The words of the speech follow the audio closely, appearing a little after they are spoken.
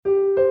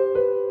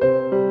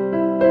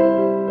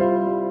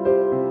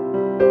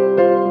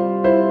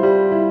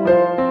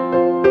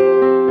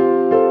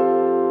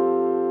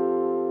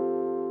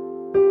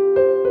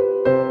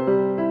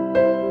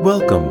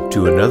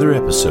to another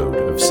episode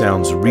of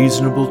Sounds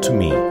Reasonable to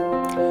Me.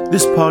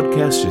 This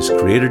podcast is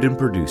created and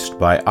produced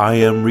by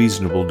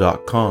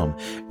IamReasonable.com,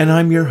 and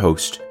I'm your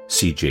host,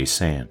 CJ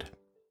Sand.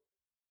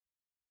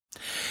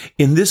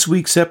 In this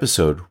week's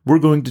episode, we're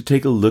going to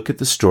take a look at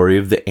the story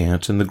of the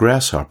ant and the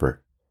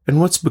grasshopper,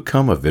 and what's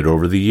become of it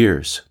over the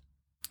years.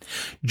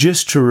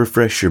 Just to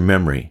refresh your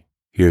memory,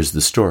 here's the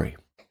story.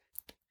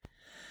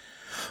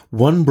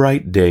 One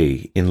bright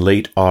day in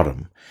late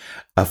autumn,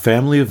 a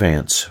family of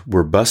ants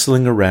were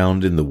bustling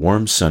around in the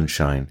warm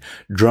sunshine,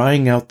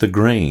 drying out the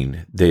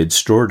grain they had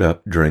stored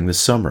up during the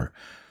summer,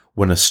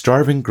 when a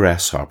starving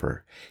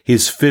grasshopper,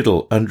 his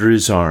fiddle under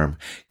his arm,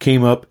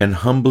 came up and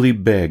humbly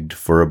begged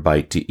for a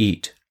bite to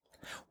eat.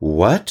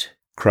 "What?"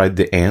 cried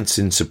the ants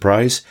in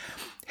surprise.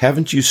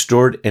 "Haven't you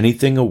stored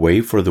anything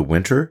away for the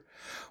winter?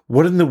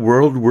 What in the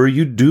world were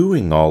you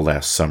doing all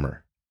last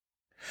summer?"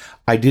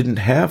 "I didn't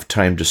have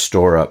time to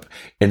store up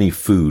any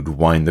food,"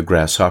 whined the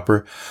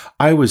grasshopper.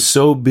 "I was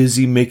so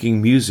busy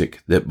making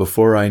music that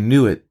before I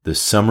knew it, the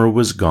summer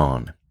was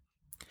gone."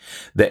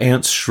 The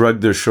ants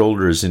shrugged their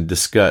shoulders in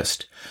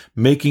disgust.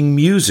 "Making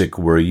music,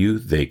 were you?"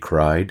 they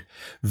cried.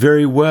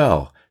 "Very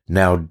well,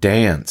 now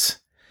dance."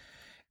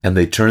 And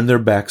they turned their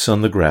backs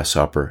on the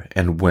grasshopper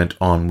and went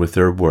on with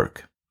their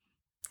work.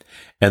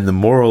 And the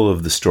moral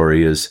of the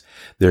story is,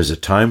 there's a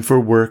time for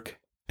work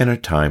and a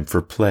time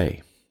for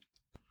play.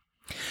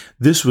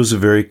 This was a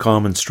very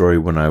common story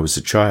when I was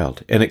a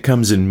child, and it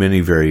comes in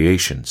many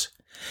variations.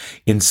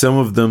 In some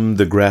of them,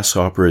 the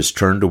grasshopper is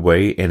turned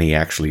away and he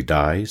actually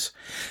dies.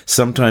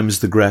 Sometimes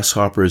the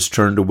grasshopper is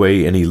turned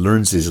away and he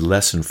learns his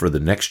lesson for the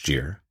next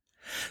year.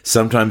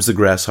 Sometimes the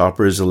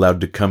grasshopper is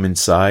allowed to come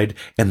inside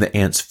and the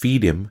ants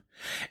feed him.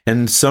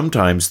 And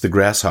sometimes the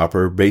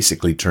grasshopper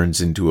basically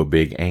turns into a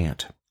big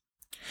ant.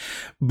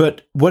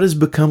 But what has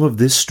become of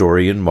this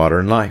story in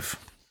modern life?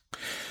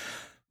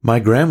 My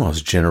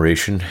grandma's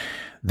generation,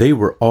 they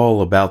were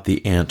all about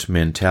the ant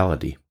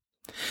mentality.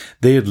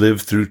 They had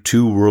lived through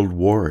 2 world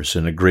wars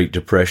and a Great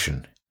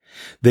Depression.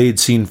 They had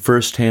seen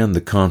firsthand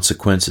the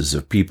consequences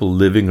of people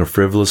living a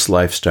frivolous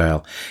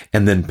lifestyle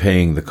and then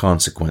paying the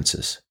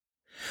consequences.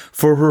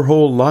 For her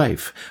whole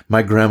life,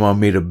 my grandma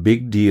made a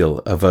big deal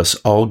of us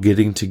all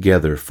getting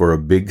together for a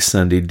big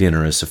Sunday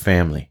dinner as a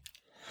family.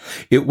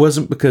 It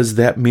wasn't because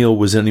that meal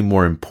was any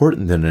more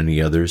important than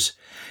any others.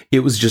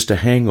 It was just a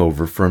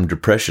hangover from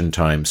Depression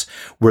times,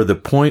 where the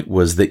point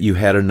was that you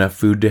had enough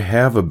food to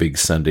have a big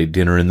Sunday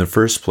dinner in the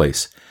first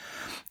place,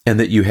 and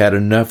that you had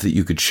enough that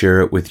you could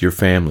share it with your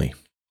family.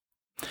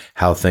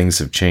 How things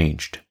have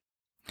changed.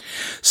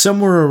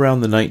 Somewhere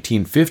around the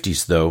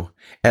 1950s, though,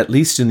 at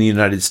least in the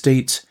United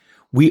States,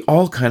 we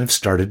all kind of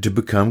started to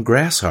become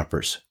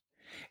grasshoppers,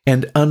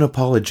 and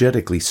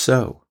unapologetically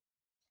so.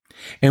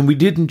 And we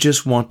didn't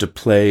just want to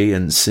play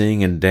and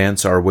sing and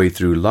dance our way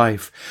through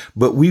life,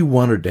 but we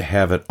wanted to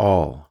have it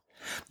all.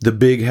 The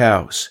big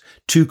house,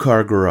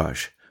 2-car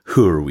garage,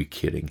 who are we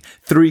kidding?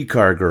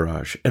 3-car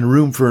garage, and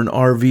room for an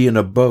RV and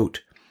a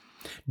boat.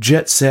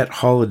 Jet-set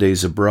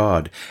holidays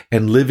abroad,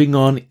 and living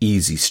on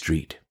Easy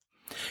Street.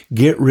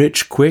 Get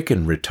rich quick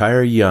and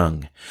retire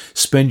young.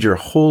 Spend your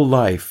whole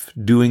life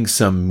doing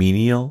some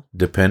menial,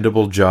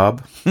 dependable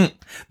job.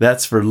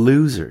 That's for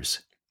losers.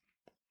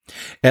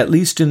 At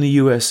least in the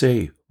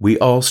USA, we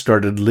all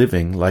started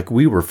living like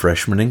we were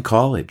freshmen in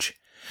college.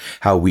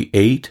 How we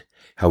ate,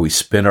 how we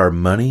spent our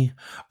money,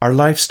 our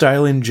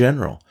lifestyle in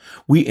general.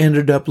 We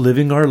ended up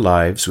living our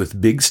lives with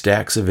big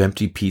stacks of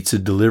empty pizza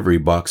delivery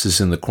boxes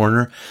in the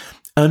corner,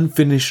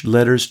 unfinished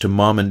letters to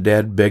mom and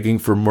dad begging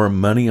for more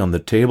money on the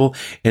table,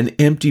 and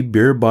empty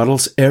beer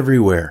bottles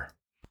everywhere.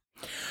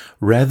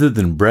 Rather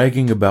than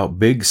bragging about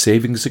big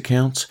savings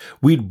accounts,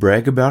 we'd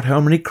brag about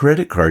how many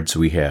credit cards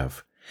we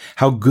have.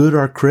 How good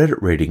our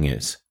credit rating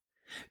is.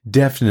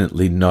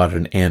 Definitely not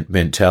an ant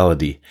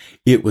mentality.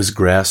 It was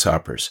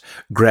grasshoppers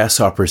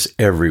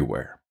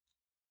everywhere.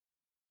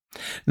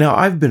 Now,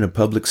 I've been a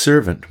public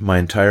servant my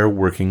entire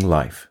working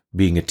life,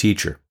 being a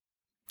teacher.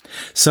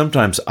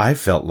 Sometimes I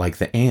felt like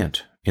the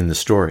ant in the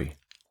story.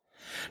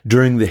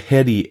 During the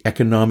heady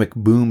economic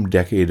boom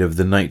decade of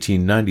the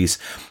 1990s,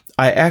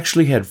 I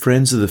actually had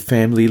friends of the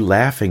family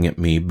laughing at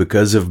me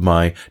because of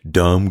my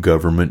dumb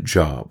government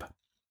job.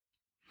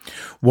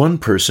 One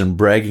person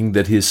bragging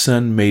that his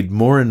son made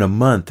more in a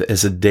month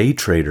as a day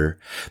trader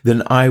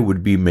than I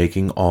would be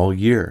making all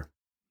year.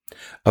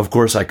 Of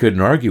course, I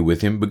couldn't argue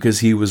with him because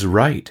he was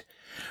right.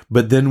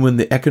 But then when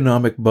the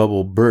economic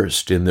bubble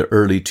burst in the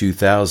early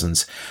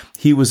 2000s,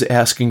 he was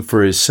asking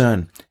for his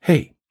son,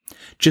 "Hey,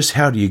 just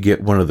how do you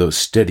get one of those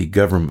steady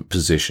government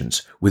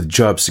positions with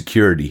job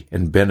security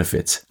and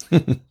benefits?"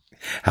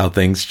 How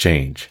things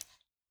change.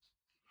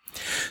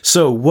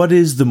 So, what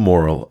is the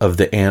moral of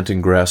the ant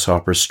and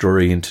grasshopper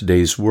story in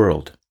today's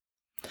world?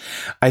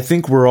 I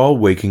think we're all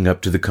waking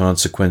up to the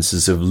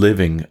consequences of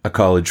living a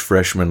college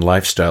freshman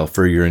lifestyle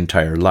for your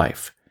entire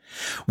life.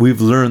 We've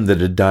learned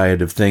that a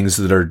diet of things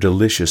that are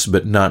delicious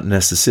but not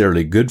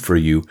necessarily good for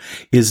you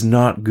is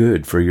not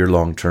good for your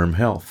long-term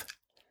health.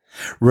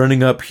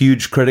 Running up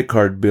huge credit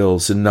card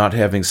bills and not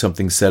having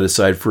something set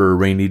aside for a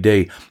rainy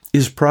day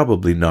is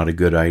probably not a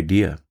good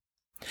idea.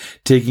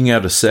 Taking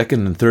out a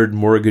second and third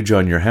mortgage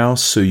on your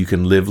house so you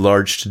can live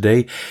large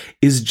today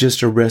is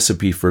just a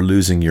recipe for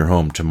losing your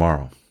home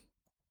tomorrow.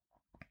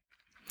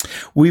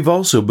 We've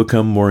also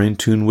become more in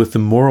tune with the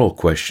moral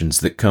questions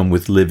that come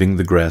with living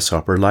the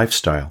grasshopper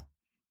lifestyle.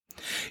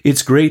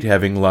 It's great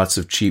having lots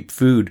of cheap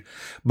food,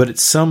 but at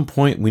some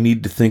point we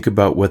need to think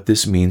about what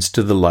this means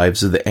to the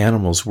lives of the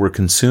animals we're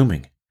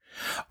consuming.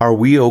 Are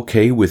we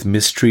okay with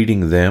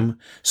mistreating them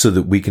so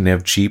that we can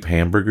have cheap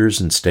hamburgers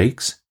and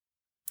steaks?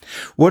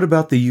 What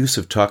about the use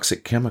of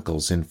toxic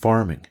chemicals in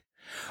farming?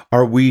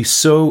 Are we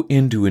so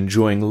into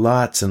enjoying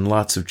lots and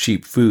lots of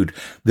cheap food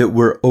that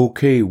we're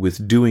okay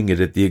with doing it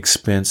at the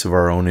expense of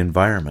our own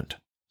environment?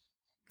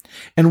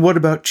 And what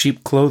about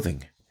cheap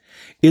clothing?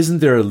 Isn't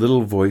there a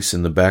little voice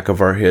in the back of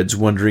our heads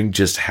wondering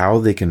just how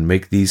they can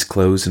make these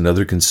clothes and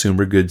other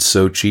consumer goods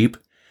so cheap?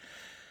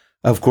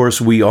 Of course,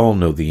 we all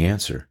know the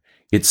answer.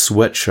 It's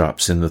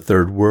sweatshops in the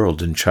third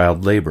world and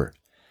child labor.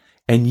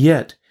 And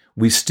yet,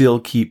 we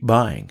still keep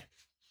buying.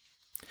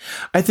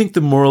 I think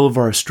the moral of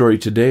our story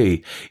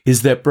today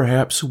is that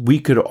perhaps we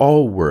could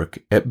all work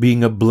at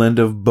being a blend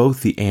of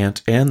both the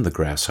ant and the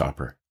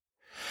grasshopper.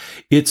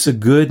 It's a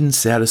good and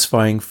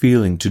satisfying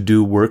feeling to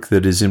do work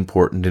that is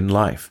important in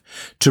life,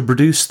 to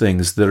produce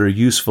things that are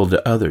useful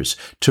to others,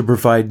 to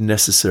provide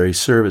necessary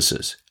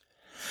services.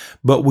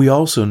 But we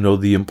also know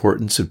the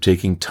importance of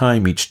taking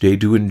time each day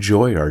to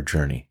enjoy our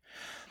journey.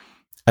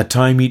 A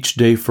time each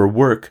day for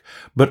work,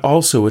 but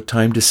also a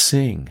time to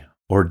sing,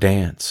 or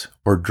dance,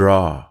 or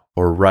draw,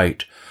 or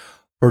write,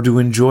 or to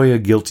enjoy a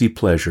guilty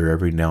pleasure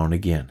every now and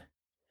again.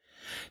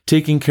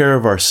 Taking care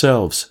of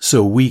ourselves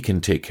so we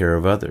can take care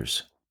of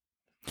others.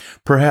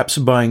 Perhaps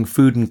buying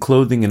food and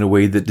clothing in a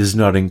way that does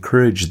not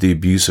encourage the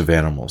abuse of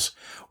animals,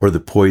 or the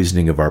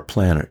poisoning of our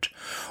planet,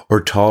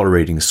 or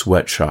tolerating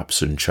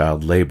sweatshops and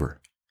child labor.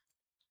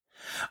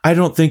 I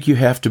don't think you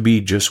have to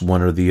be just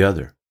one or the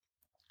other.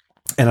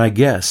 And I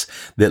guess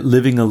that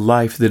living a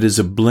life that is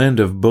a blend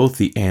of both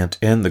the ant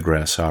and the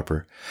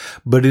grasshopper,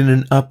 but in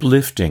an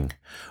uplifting,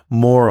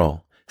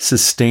 moral,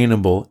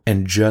 sustainable,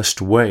 and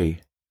just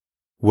way,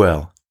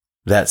 well,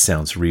 that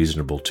sounds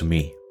reasonable to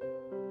me.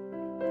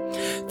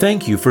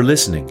 Thank you for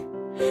listening.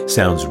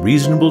 Sounds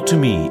Reasonable to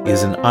Me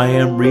is an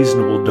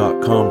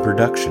IamReasonable.com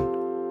production.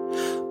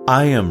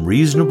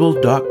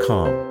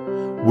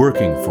 IamReasonable.com,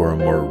 working for a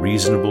more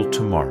reasonable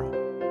tomorrow.